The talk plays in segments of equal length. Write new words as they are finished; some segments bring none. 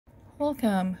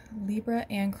Welcome, Libra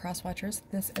and Cross Watchers.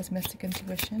 This is Mystic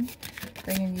Intuition,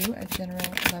 bringing you a general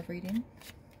love reading.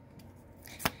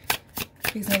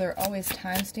 Please know there are always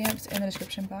timestamps in the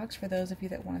description box for those of you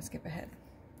that want to skip ahead.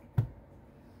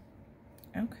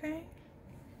 Okay.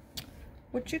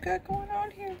 What you got going on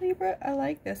here, Libra? I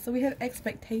like this. So we have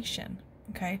expectation,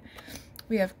 okay?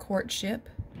 We have courtship,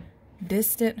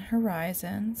 distant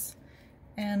horizons,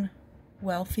 and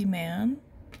wealthy man.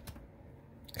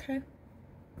 Okay.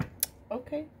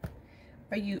 Okay.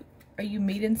 Are you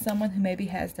meeting someone who maybe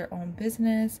has their own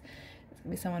business? It's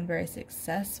gonna be someone very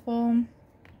successful,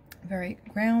 very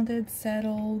grounded,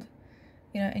 settled,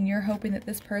 you know, and you're hoping that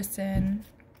this person,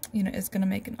 you know, is gonna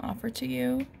make an offer to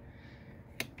you.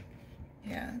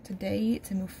 Yeah, to date,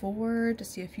 to move forward, to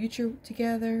see a future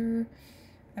together.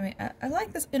 I mean, I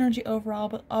like this energy overall,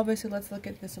 but obviously let's look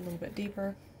at this a little bit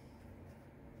deeper.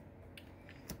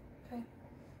 Okay.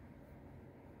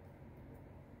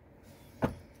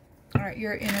 Alright,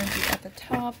 your energy at the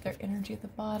top, their energy at the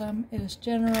bottom. It is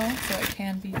general, so it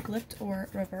can be flipped or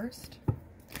reversed.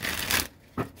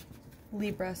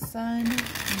 Libra, Sun,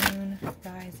 Moon,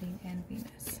 Rising, and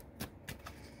Venus.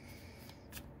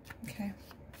 Okay.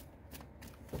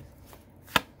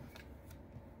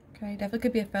 Okay, definitely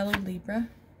could be a fellow Libra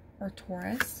or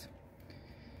Taurus.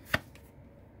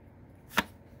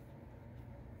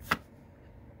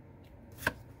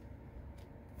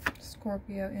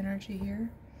 Scorpio energy here.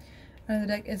 Under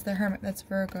the deck is the Hermit, that's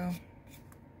Virgo.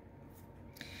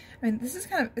 I mean, this is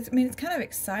kind of, it's kind of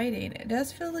exciting. It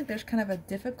does feel like there's kind of a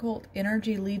difficult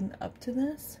energy leading up to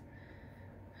this.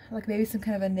 Like maybe some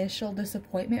kind of initial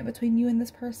disappointment between you and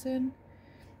this person.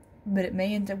 But it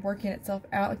may end up working itself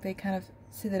out, like they kind of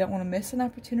see they don't want to miss an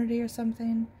opportunity or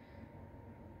something.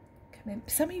 Maybe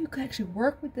some of you could actually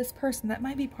work with this person. That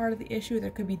might be part of the issue.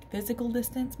 There could be physical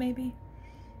distance, maybe.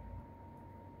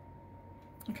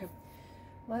 Okay,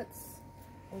 let's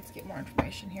get more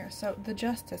information here. So the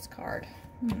Justice card.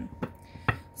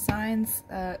 Signs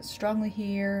strongly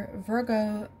here.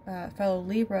 Virgo, fellow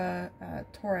Libra,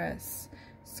 Taurus,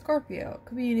 Scorpio.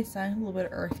 Could be any sign. A little bit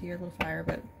of earth here, a little fire,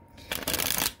 but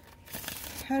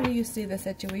how do you see the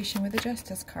situation with the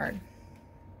Justice card?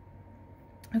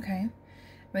 Okay.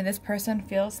 I mean, this person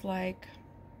feels like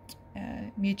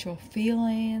mutual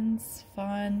feelings,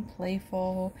 fun,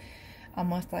 playful,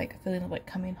 almost like a feeling of like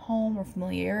coming home or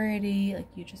familiarity, like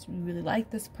you really like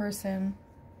this person.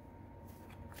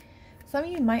 Some of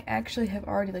you might actually have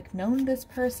already like known this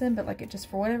person, but like it just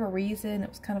for whatever reason, it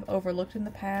was kind of overlooked in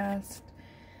the past.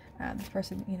 This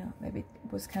person, you know, maybe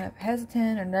was kind of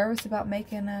hesitant or nervous about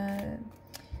making a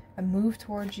move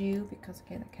towards you because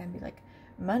again, it can be like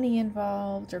money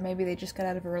involved, or maybe they just got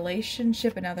out of a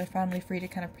relationship and now they're finally free to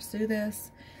kind of pursue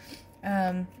this.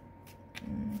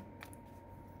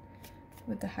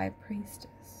 With the High Priest.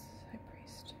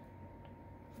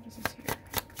 What is this here?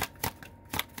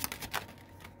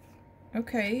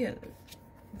 Okay,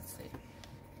 let's see.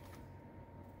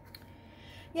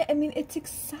 Yeah, I mean, it's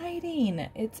exciting.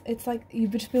 It's like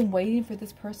you've just been waiting for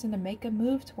this person to make a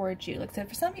move towards you. Like I said,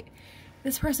 for some of you,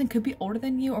 this person could be older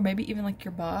than you, or maybe even like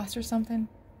your boss or something.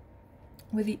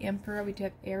 With the Emperor, we do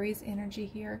have Aries energy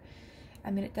here.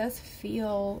 I mean, it does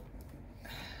feel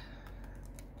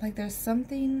like there's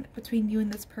something between you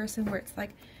and this person where it's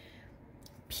like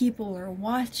people are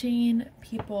watching,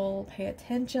 people pay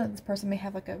attention. Like this person may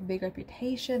have like a big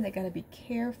reputation. They got to be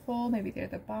careful. Maybe they're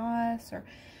the boss, or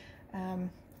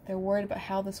they're worried about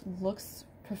how this looks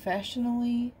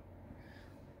professionally.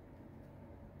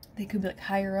 They could be like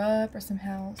higher up or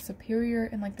somehow superior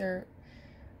in like their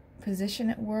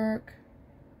position at work.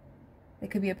 They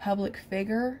could be a public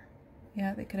figure.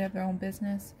 Yeah, they could have their own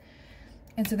business.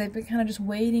 And so they've been kind of just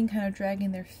waiting, kind of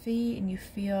dragging their feet, and you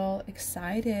feel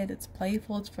excited. It's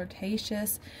playful, it's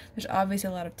flirtatious. There's obviously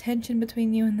a lot of tension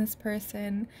between you and this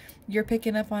person. You're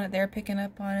picking up on it, they're picking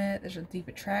up on it. There's a deep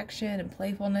attraction and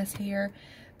playfulness here.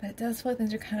 But it does feel like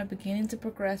things are kind of beginning to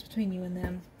progress between you and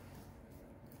them.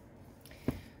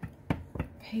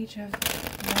 Page of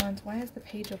Wands. Why is the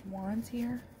Page of Wands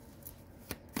here?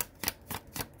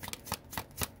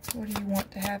 What do you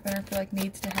want to happen or feel like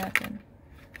needs to happen?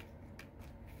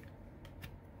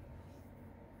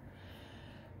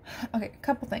 Okay, a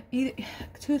couple things.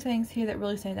 Two things here that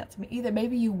really stand out to me. Either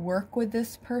maybe you work with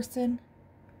this person,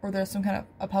 or there's some kind of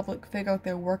a public figure, like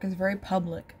their work is very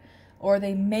public. Or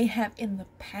they may have in the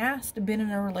past been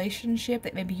in a relationship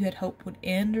that maybe you had hoped would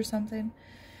end or something.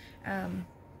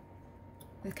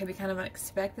 This could be kind of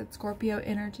unexpected Scorpio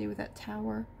energy with that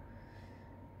Tower.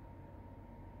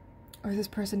 Or is this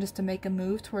person just to make a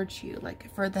move towards you,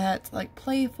 like for that like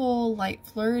playful, light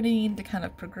flirting to kind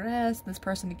of progress? This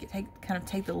person to kind of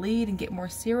take the lead and get more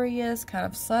serious, kind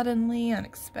of suddenly,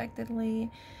 unexpectedly,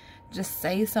 just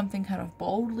say something kind of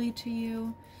boldly to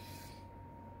you.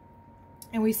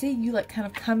 And we see you like kind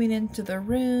of coming into the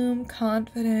room,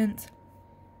 confident.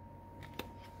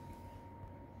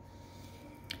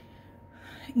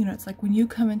 You know, it's like when you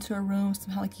come into a room,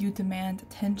 somehow like you demand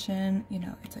attention. You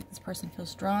know, it's like this person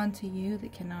feels drawn to you. They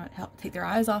cannot take their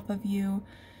eyes off of you.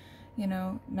 You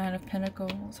know, 9 of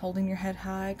Pentacles, holding your head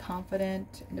high,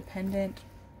 confident, independent,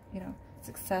 you know,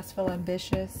 successful,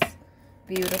 ambitious,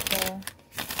 beautiful.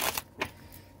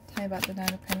 Tell me about the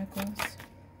 9 of Pentacles.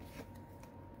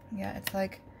 Yeah, it's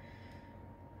like,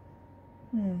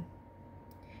 you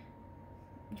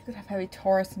could have heavy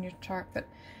Taurus in your chart, but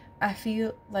I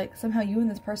feel like somehow you and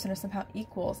this person are somehow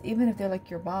equals, even if they're like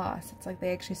your boss. It's like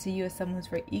they actually see you as someone who's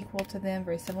very equal to them,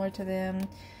 very similar to them.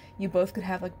 You both could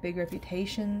have like big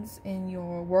reputations in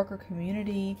your work or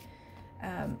community.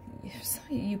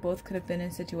 You both could have been in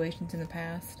situations in the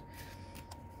past.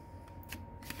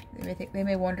 They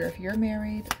may wonder if you're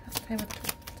married.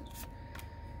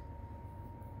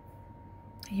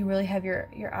 You really have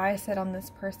your eyes set on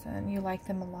this person. You like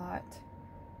them a lot.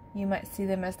 You might see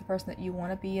them as the person that you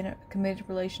want to be in a committed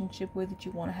relationship with, that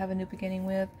you want to have a new beginning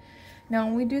with. Now,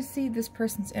 when we do see this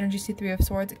person's energy, see 3 of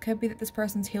Swords, it could be that this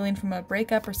person's healing from a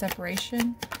breakup or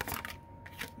separation.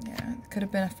 Yeah, it could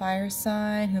have been a fire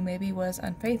sign who maybe was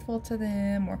unfaithful to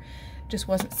them or just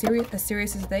wasn't as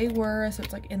serious as they were. So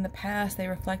it's like in the past, they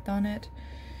reflect on it.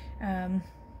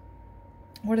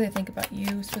 What do they think about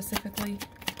you specifically?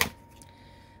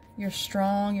 You're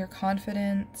strong, you're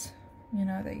confident, you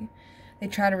know, they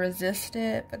try to resist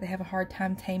it, but they have a hard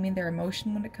time taming their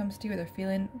emotion when it comes to you, or they're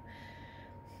feeling.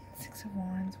 6 of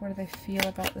Wands, what do they feel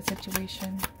about the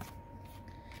situation?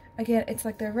 Again, it's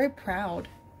like they're very proud,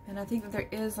 and I think that there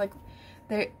is like,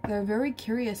 they're very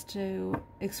curious to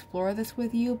explore this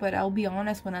with you, but I'll be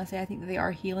honest when I say I think that they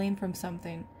are healing from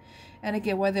something. And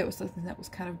again, whether it was something that was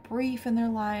kind of brief in their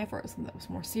life, or it was something that was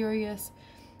more serious,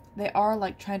 they are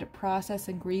like trying to process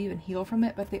and grieve and heal from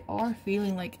it, but they are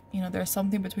feeling like, you know, there's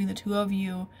something between the two of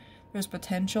you. There's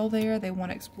potential there. They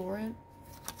want to explore it.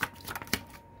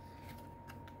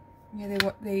 Yeah,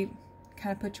 they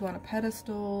kind of put you on a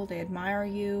pedestal. They admire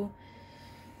you.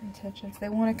 Intentions. They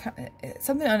want to,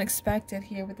 something unexpected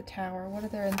here with the Tower. What are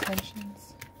their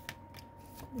intentions?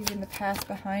 Leaving the past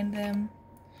behind them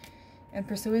and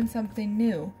pursuing something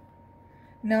new.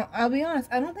 Now, I'll be honest,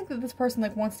 I don't think that this person,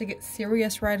 like, wants to get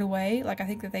serious right away. Like, I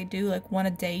think that they do, like, want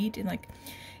to date and, like,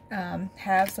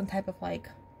 have some type of, like,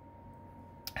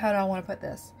 how do I want to put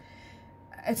this?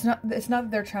 It's not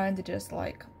that they're trying to just,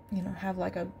 like, you know, have,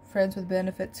 like, a friends with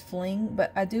benefits fling,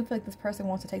 but I do feel like this person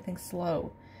wants to take things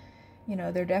slow. You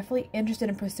know, they're definitely interested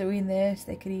in pursuing this.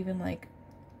 They could even, like,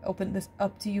 open this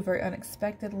up to you very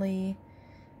unexpectedly.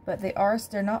 But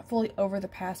they're not fully over the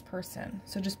past person.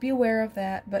 So just be aware of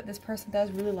that. But this person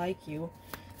does really like you.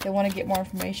 They want to get more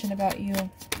information about you.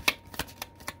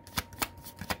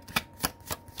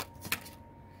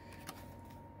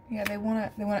 Yeah, they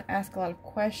want to ask a lot of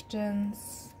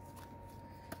questions.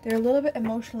 They're a little bit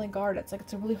emotionally guarded. It's like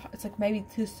it's like maybe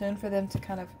too soon for them to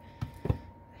kind of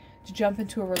to jump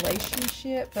into a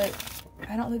relationship, but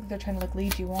I don't think they're trying to like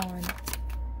lead you on.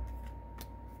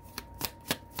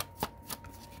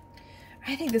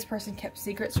 I think this person kept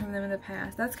secrets from them in the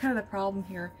past. That's kind of the problem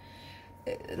here.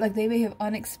 Like, they may have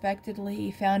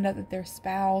unexpectedly found out that their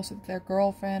spouse or their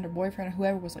girlfriend or boyfriend or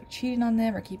whoever was, like, cheating on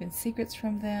them or keeping secrets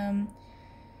from them.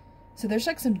 So there's,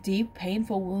 like, some deep,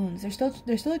 painful wounds.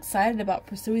 They're still excited about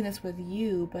pursuing this with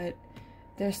you, but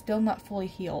they're still not fully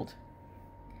healed.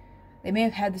 They may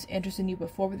have had this interest in you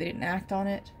before, but they didn't act on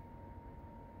it.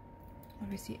 Let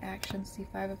me see actions. See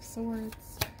 5 of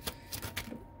Swords.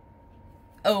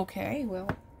 Okay, well,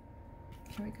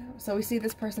 here we go. So we see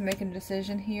this person making a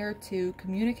decision here to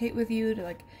communicate with you, to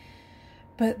like,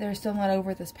 but they're still not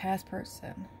over this past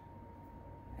person.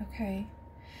 Okay.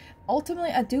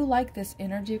 Ultimately, I do like this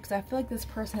energy because I feel like this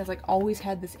person has like always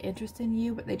had this interest in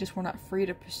you, but they just were not free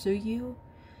to pursue you.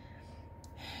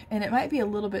 And it might be a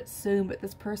little bit soon, but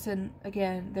this person,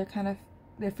 again,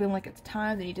 they're feeling like it's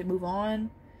time. They need to move on.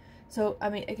 So, I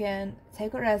mean, again,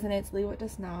 take what resonates, leave what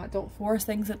does not. Don't force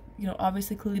things that, you know,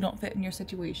 obviously clearly don't fit in your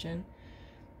situation.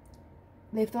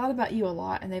 They've thought about you a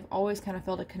lot, and they've always kind of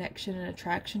felt a connection and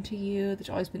attraction to you. There's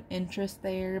always been interest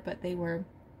there, but they were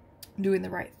doing the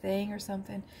right thing or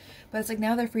something. But it's like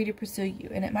now they're free to pursue you.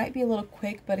 And it might be a little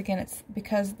quick, but again, it's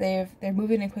because they're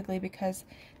moving in quickly because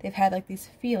they've had, like, these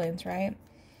feelings, right?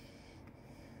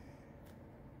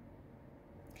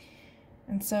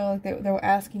 And so like they were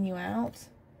asking you out.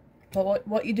 But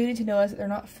what you do need to know is that they're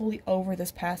not fully over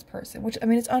this past person, which, I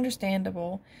mean, it's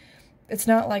understandable. It's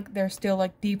not like they're still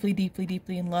like deeply, deeply,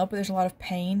 deeply in love, but there's a lot of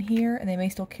pain here, and they may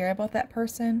still care about that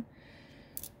person.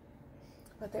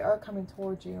 But they are coming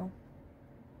towards you.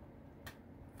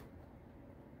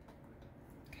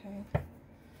 Okay.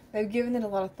 They've given it a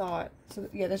lot of thought. So,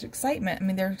 yeah, there's excitement. I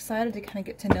mean, they're excited to kind of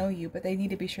get to know you, but they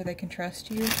need to be sure they can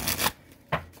trust you.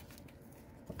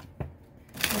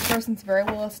 This person's very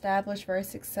well established, very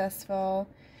successful.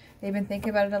 They've been thinking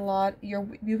about it a lot.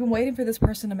 You've been waiting for this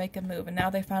person to make a move, and now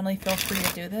they finally feel free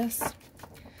to do this. So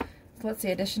let's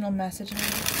see, additional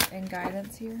messages and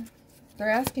guidance here. They're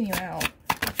asking you out.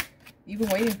 You've been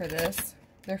waiting for this.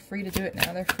 They're free to do it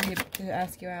now. They're free to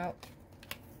ask you out.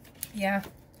 Yeah.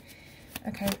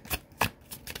 Okay.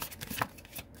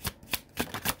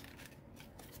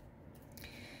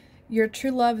 Your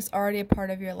true love is already a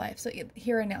part of your life. So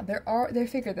here and now, they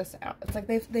figured this out. It's like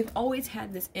they've always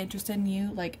had this interest in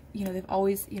you. Like, you know, they've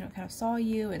always, you know, kind of saw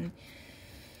you and,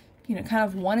 you know, kind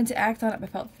of wanted to act on it, but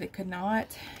felt that they could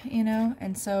not, you know.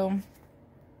 And so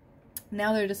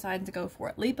now they're deciding to go for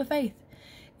it. Leap of faith.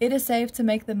 It is safe to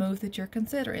make the move that you're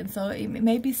considering. So it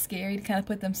may be scary to kind of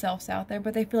put themselves out there,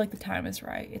 but they feel like the time is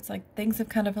right. It's like things have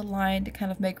kind of aligned to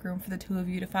kind of make room for the two of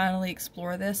you to finally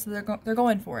explore this. So they're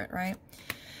going for it, right?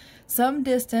 Some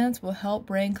distance will help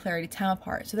bring clarity. Time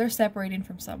apart. So they're separating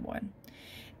from someone.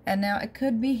 And now it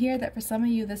could be here that for some of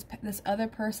you, this other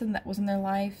person that was in their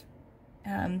life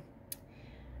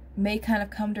may kind of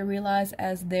come to realize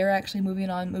as they're actually moving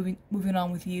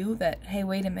on with you that, hey,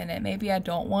 wait a minute, maybe I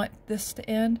don't want this to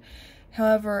end.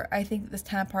 However, I think that this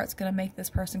time part's going to make this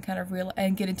person kind of real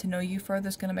and getting to know you further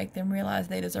is going to make them realize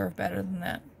they deserve better than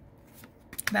that.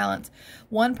 Balance.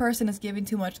 One person is giving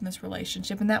too much in this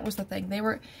relationship, and that was the thing. They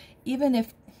were, even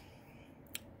if,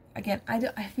 again,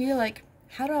 I feel like,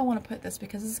 how do I want to put this?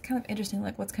 Because this is kind of interesting,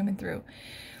 like what's coming through.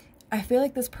 I feel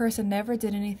like this person never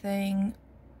did anything.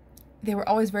 They were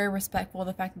always very respectful of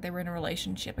the fact that they were in a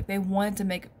relationship. Like they wanted to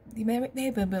make, they may have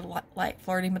been a bit like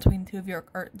flirting between the two of you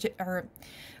or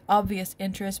obvious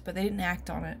interest, but they didn't act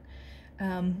on it.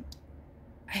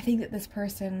 I think that this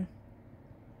person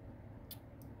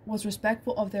was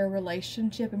respectful of their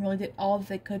relationship and really did all that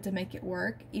they could to make it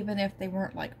work, even if they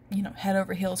weren't like, you know, head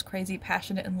over heels, crazy,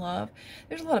 passionate in love.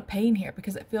 There's a lot of pain here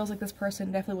because it feels like this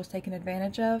person definitely was taken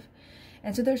advantage of.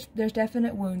 And so there's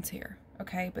definite wounds here,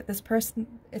 okay? But this person,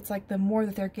 it's like the more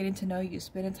that they're getting to know you,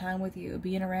 spending time with you,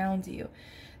 being around you,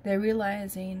 they're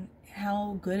realizing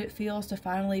how good it feels to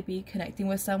finally be connecting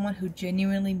with someone who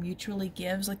genuinely, mutually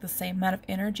gives like the same amount of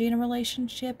energy in a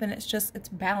relationship. And it's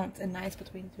balanced and nice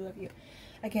between the two of you.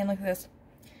 Again, look at this.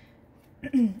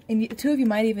 And the two of you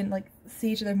might even like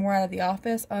see each other more out of the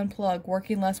office. Unplug.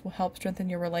 Working less will help strengthen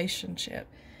your relationship.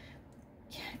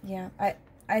 Yeah.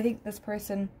 I think this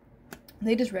person,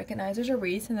 they just recognize there's a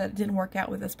reason that it didn't work out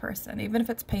with this person. Even if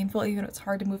it's painful, even if it's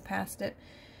hard to move past it,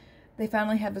 they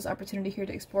finally have this opportunity here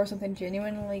to explore something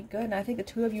genuinely good. And I think the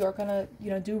two of you are going to,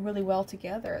 you know, do really well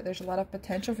together. There's a lot of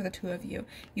potential for the two of you.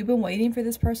 You've been waiting for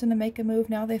this person to make a move.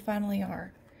 Now they finally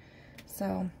are.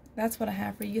 So that's what I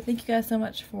have for you. Thank you guys so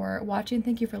much for watching.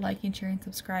 Thank you for liking, sharing,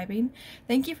 subscribing.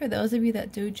 Thank you for those of you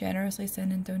that do generously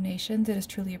send in donations. It is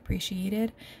truly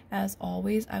appreciated. As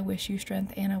always, I wish you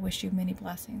strength and I wish you many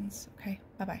blessings. Okay,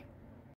 bye-bye.